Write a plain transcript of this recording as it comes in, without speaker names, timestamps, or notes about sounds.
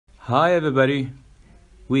Hi everybody,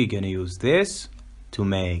 we're gonna use this to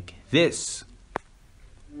make this.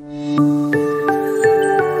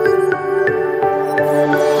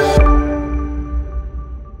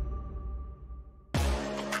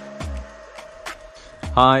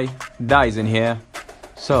 Hi, Dyson here.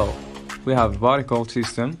 So we have a particle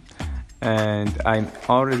system and I'm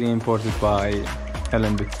already imported by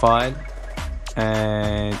LMBit file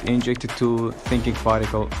and injected to thinking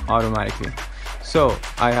particle automatically. So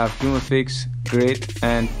I have FumeFX, grid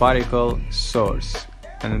and particle source,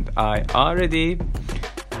 and I already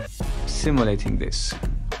simulating this.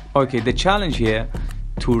 Okay, the challenge here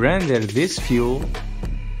to render this fuel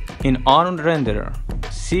in Arnold renderer,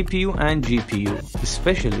 CPU and GPU,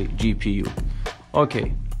 especially GPU.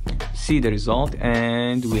 Okay, see the result,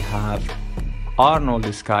 and we have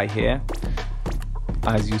Arnold sky here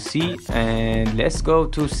as you see, and let's go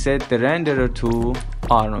to set the renderer to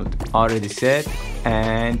Arnold, already set,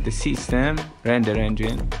 and the system render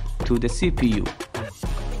engine to the CPU.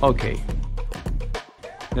 Okay,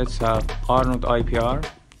 let's have Arnold IPR.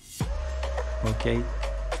 Okay,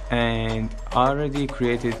 and already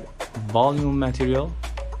created volume material,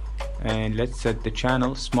 and let's set the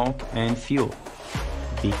channel smoke and fuel,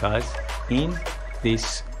 because in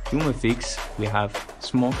this FumeFX we have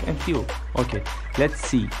smoke and fuel. Okay, let's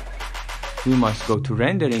see. We must go to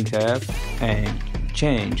rendering tab and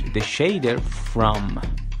change the shader from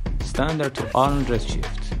standard to Arnold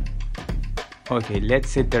redshift. Okay, let's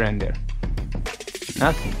set the render.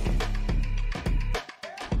 Nothing.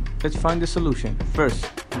 Let's find the solution. First,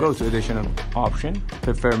 go to additional option,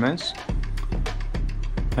 performance,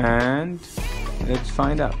 and let's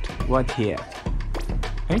find out what here.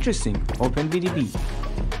 Interesting. Open VDB,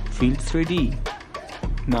 field 3D,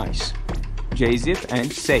 nice, JZip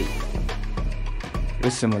and save.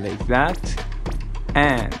 Resimulate that,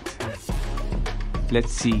 and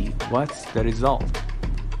let's see what's the result.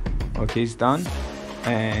 Okay, it's done,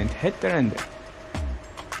 and hit the render.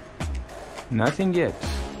 Nothing yet.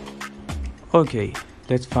 Okay,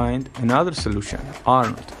 let's find another solution.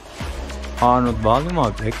 Arnold Volume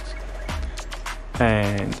Object,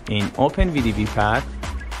 and in Open VDB path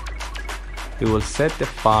we will set the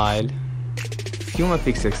file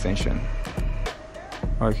FumeFX extension.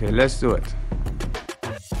 Okay, let's do it.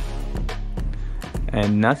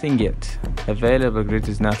 And nothing yet. Available grid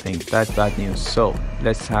is nothing. That's bad news. So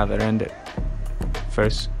let's have a render.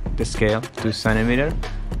 First, the scale 2 centimeter,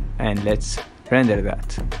 and let's render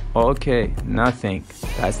that. Okay, nothing.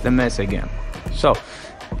 That's the mess again. So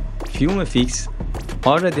FumeFX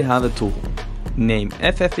already have a tool named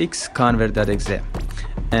ffxConvert.exe,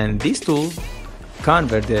 and this tool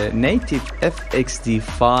convert the native FXD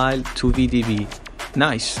file to VDB.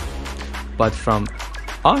 Nice, but from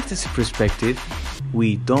artist perspective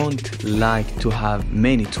we don't like to have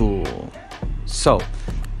many tools, so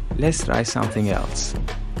let's try something else.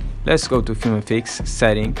 Let's go to FumeFX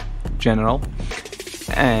setting, general,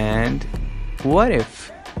 and what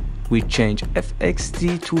if we change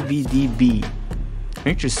FXD to VDB?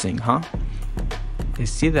 Interesting, huh? You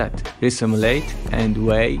see that? Resimulate and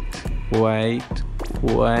wait,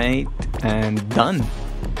 and done.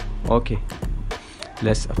 Okay,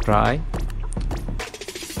 let's apply.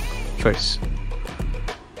 First,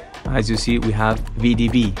 as you see, we have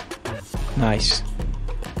VDB. Nice.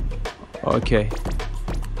 Okay,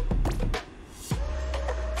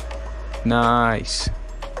 nice.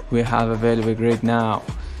 We have available grid now.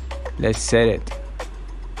 Let's set it.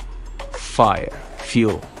 Fire,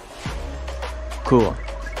 fuel. Cool.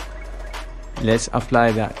 Let's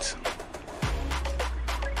apply that.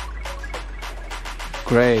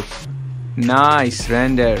 Great. Nice,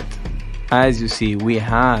 rendered. As you see, we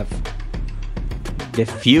have the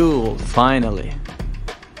fuel finally.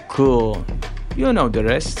 Cool. You know the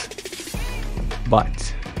rest.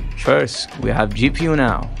 But first, we have GPU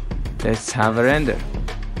now. Let's have a render.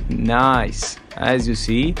 Nice. As you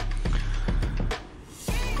see.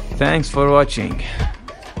 Thanks for watching.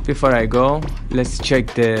 Before I go, let's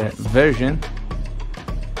check the version,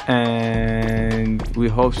 and we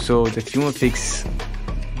hope so the FumeFX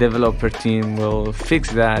developer team will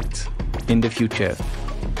fix that in the future.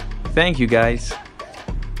 Thank you guys.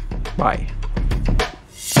 Bye.